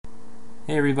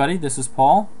Hey everybody, this is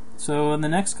Paul. So in the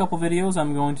next couple videos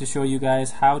I'm going to show you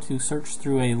guys how to search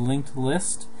through a linked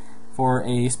list for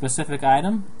a specific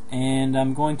item, and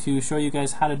I'm going to show you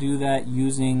guys how to do that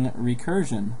using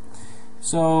Recursion.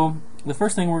 So the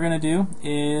first thing we're going to do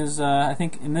is, I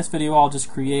think in this video I'll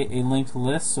just create a linked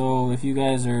list, so if you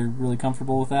guys are really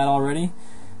comfortable with that already,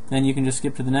 then you can just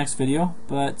skip to the next video.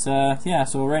 But yeah,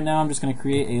 so right now I'm just going to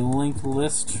create a linked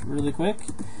list really quick.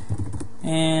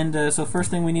 And so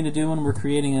first thing we need to do when we're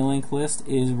creating a linked list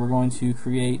is we're going to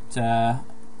create,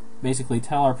 basically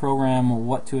tell our program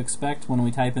what to expect when we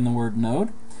type in the word node.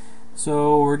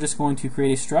 So we're just going to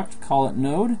create a struct, call it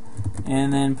node,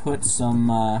 and then put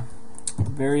some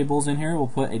variables in here. We'll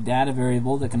put a data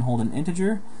variable that can hold an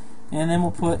integer, and then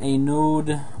we'll put a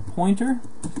node pointer,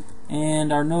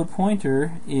 and our node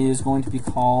pointer is going to be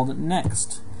called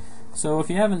next. So if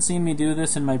you haven't seen me do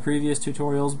this in my previous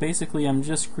tutorials, basically I'm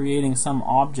just creating some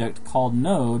object called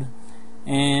node,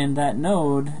 and that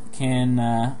node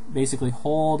can basically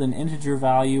hold an integer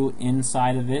value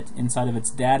inside of its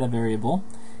data variable,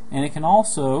 and it can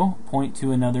also point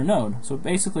to another node. So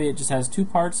basically it just has two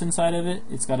parts inside of it.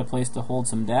 It's got a place to hold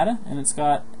some data, and it's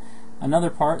got another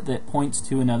part that points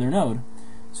to another node.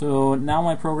 So now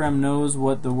my program knows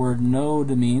what the word node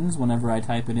means whenever I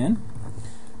type it in.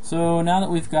 So now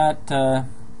that we've got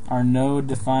our node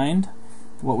defined,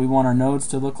 what we want our nodes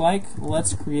to look like,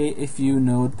 let's create a few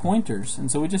node pointers.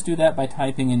 And so we just do that by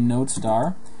typing in node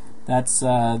star. That's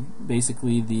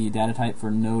basically the data type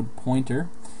for node pointer.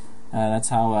 That's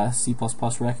how C++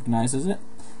 recognizes it.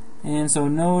 And so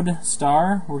node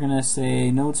star, we're going to say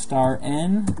node star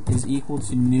n is equal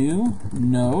to new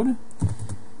node.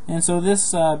 And so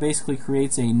this basically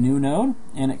creates a new node,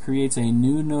 and it creates a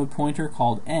new node pointer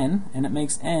called n, and it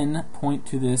makes n point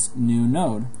to this new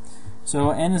node.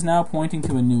 So n is now pointing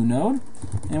to a new node,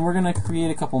 and we're going to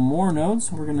create a couple more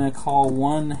nodes. We're going to call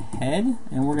one head,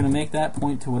 and we're going to make that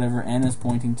point to whatever n is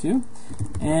pointing to.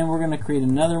 And we're going to create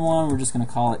another one. We're just going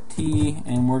to call it t,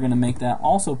 and we're going to make that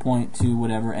also point to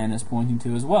whatever n is pointing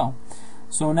to as well.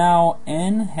 So now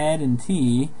n, head, and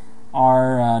t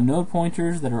are node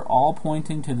pointers that are all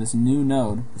pointing to this new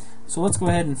node. So let's go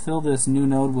ahead and fill this new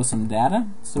node with some data.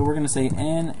 So we're going to say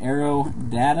n arrow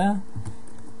data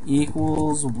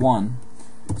equals 1.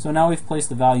 So now we've placed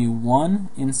the value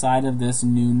 1 inside of this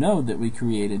new node that we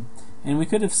created. And we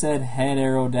could have said head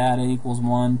arrow data equals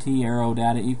 1, t arrow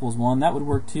data equals 1. That would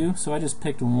work too, so I just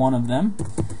picked one of them.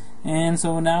 And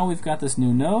so now we've got this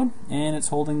new node, and it's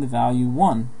holding the value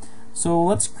 1. So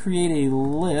let's create a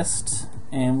list,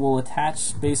 and we'll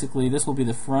attach, basically this will be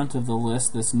the front of the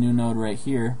list, this new node right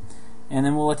here, and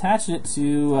then we'll attach it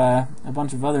to a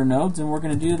bunch of other nodes, and we're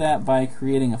going to do that by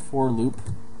creating a for loop.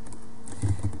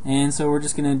 And so we're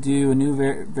just going to do a new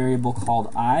variable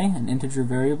called I, an integer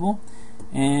variable,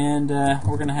 and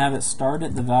we're going to have it start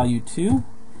at the value 2,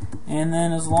 and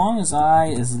then as long as I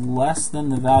is less than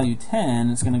the value 10,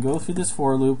 it's going to go through this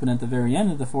for loop, and at the very end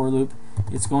of the for loop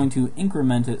it's going to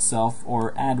increment itself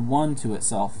or add 1 to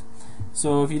itself.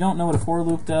 So if you don't know what a for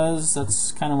loop does,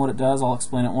 that's kind of what it does. I'll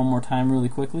explain it one more time really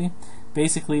quickly.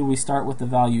 Basically we start with the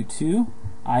value 2,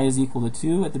 I is equal to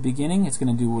 2 at the beginning. It's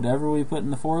going to do whatever we put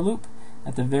in the for loop.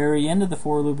 At the very end of the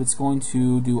for loop it's going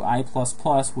to do I++,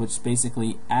 which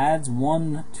basically adds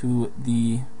 1 to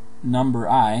the number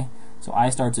I. So I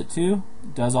starts at 2,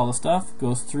 does all the stuff,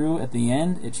 goes through, at the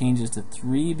end it changes to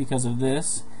 3 because of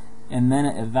this, and then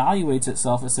it evaluates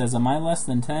itself. It says, am I less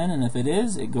than 10? And if it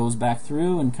is, it goes back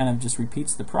through and kind of just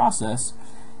repeats the process.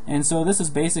 And so this is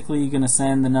basically going to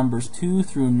send the numbers 2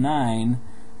 through 9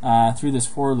 through this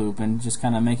for loop and just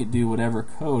kind of make it do whatever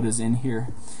code is in here.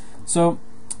 So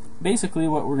basically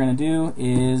what we're going to do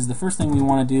is, the first thing we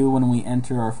want to do when we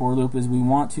enter our for loop is we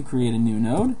want to create a new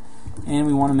node, and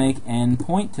we want to make n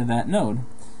point to that node.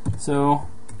 So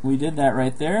we did that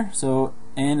right there. So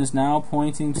n is now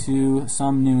pointing to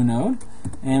some new node,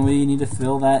 and we need to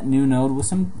fill that new node with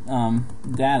some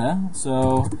data.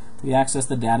 So we access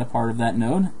the data part of that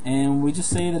node, and we just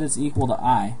say that it's equal to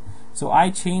I. So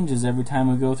I changes every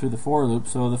time we go through the for loop.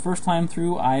 So the first time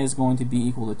through, I is going to be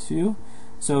equal to 2.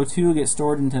 So 2 gets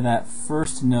stored into that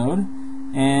first node,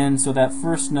 and so that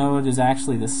first node is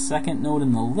actually the second node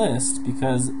in the list,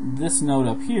 because this node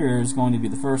up here is going to be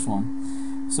the first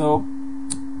one. So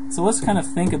let's kind of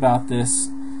think about this.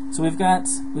 So we've got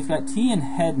t and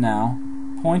head now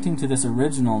pointing to this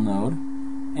original node,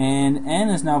 and n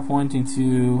is now pointing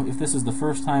to, if this is the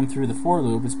first time through the for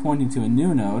loop, it's pointing to a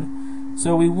new node.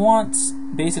 So we want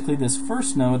basically this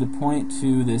first node to point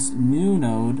to this new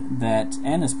node that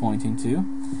n is pointing to.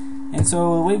 And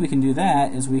so the way we can do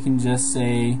that is we can just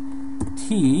say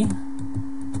t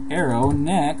arrow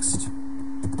next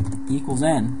equals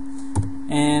n.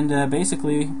 And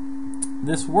basically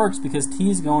this works because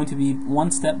t is going to be one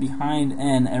step behind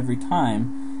n every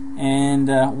time. And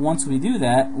once we do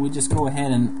that, we just go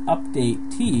ahead and update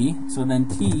t, so then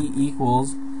t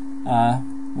equals,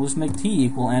 we'll just make t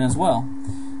equal n as well.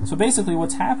 So basically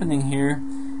what's happening here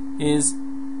is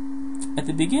at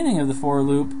the beginning of the for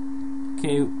loop,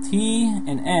 okay, t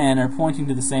and n are pointing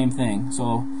to the same thing.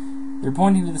 So they're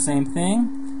pointing to the same thing,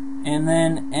 and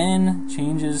then n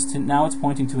changes to, now it's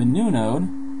pointing to a new node.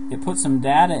 It puts some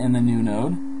data in the new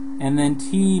node, and then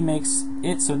t makes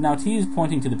it, so now t is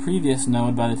pointing to the previous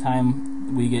node by the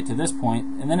time we get to this point,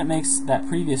 and then it makes that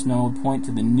previous node point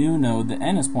to the new node that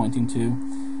n is pointing to,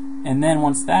 and then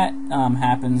once that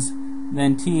happens,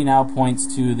 then t now points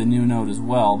to the new node as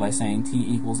well by saying t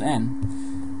equals n.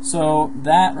 So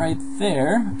that right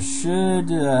there should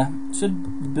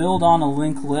build on a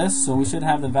linked list, so we should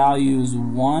have the values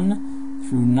 1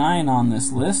 through 9 on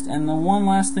this list. And the one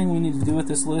last thing we need to do with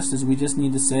this list is we just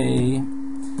need to say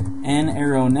n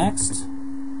arrow next,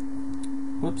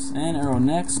 n arrow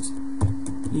next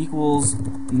equals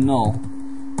null.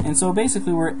 And so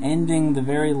basically we're ending the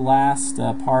very last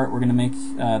part. We're going to make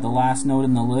the last node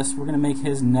in the list, we're going to make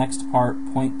his next part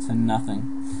point to nothing.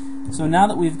 So now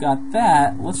that we've got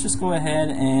that, let's just go ahead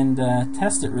and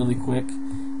test it really quick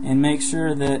and make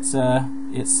sure that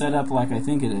it's set up like I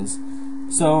think it is.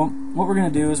 So what we're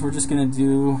going to do is we're just going to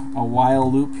do a while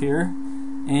loop here,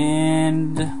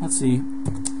 and let's see,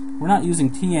 we're not using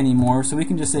t anymore, so we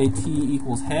can just say t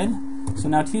equals head. So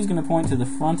now t is going to point to the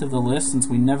front of the list since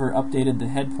we never updated the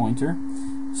head pointer.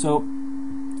 So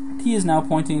t is now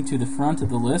pointing to the front of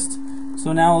the list.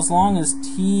 So now as long as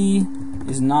t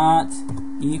is not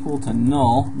equal to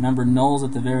null, remember null's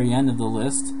at the very end of the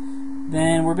list,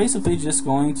 then we're basically just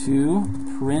going to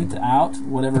print out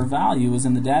whatever value is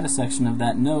in the data section of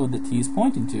that node that t is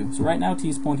pointing to. So right now t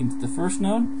is pointing to the first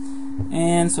node,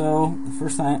 and so the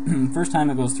first time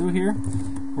it goes through here,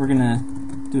 we're going to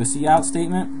do a cout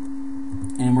statement,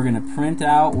 and we're going to print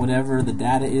out whatever the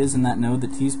data is in that node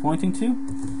that t is pointing to,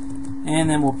 and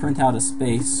then we'll print out a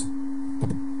space.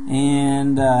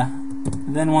 And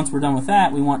then once we're done with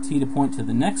that, we want t to point to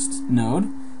the next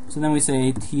node, so then we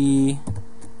say t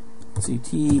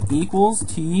equals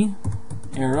t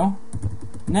arrow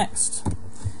next.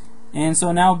 And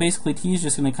so now basically t is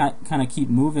just going to kind of keep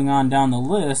moving on down the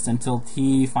list until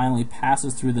t finally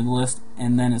passes through the list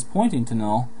and then is pointing to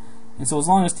null. And so as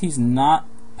long as t's not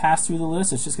passed through the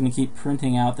list, it's just going to keep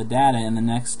printing out the data in the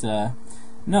next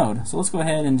node. So let's go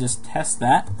ahead and just test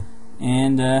that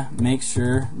and make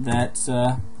sure that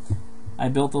I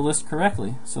built the list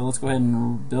correctly. So let's go ahead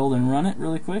and build and run it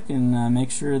really quick and make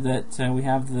sure that we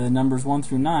have the numbers 1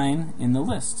 through 9 in the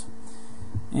list.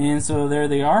 And so there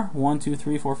they are, 1, 2,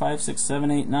 3, 4, 5, 6,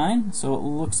 7, 8, 9. So it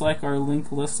looks like our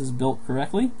linked list is built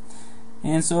correctly.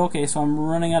 And so okay, so I'm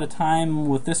running out of time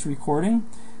with this recording.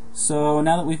 So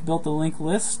now that we've built the linked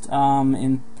list,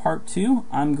 in part 2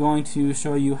 I'm going to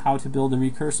show you how to build a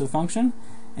recursive function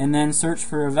and then search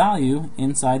for a value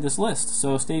inside this list.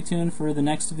 So stay tuned for the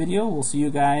next video. We'll see you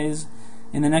guys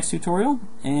in the next tutorial,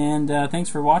 and thanks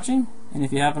for watching, and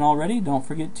if you haven't already, don't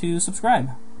forget to subscribe.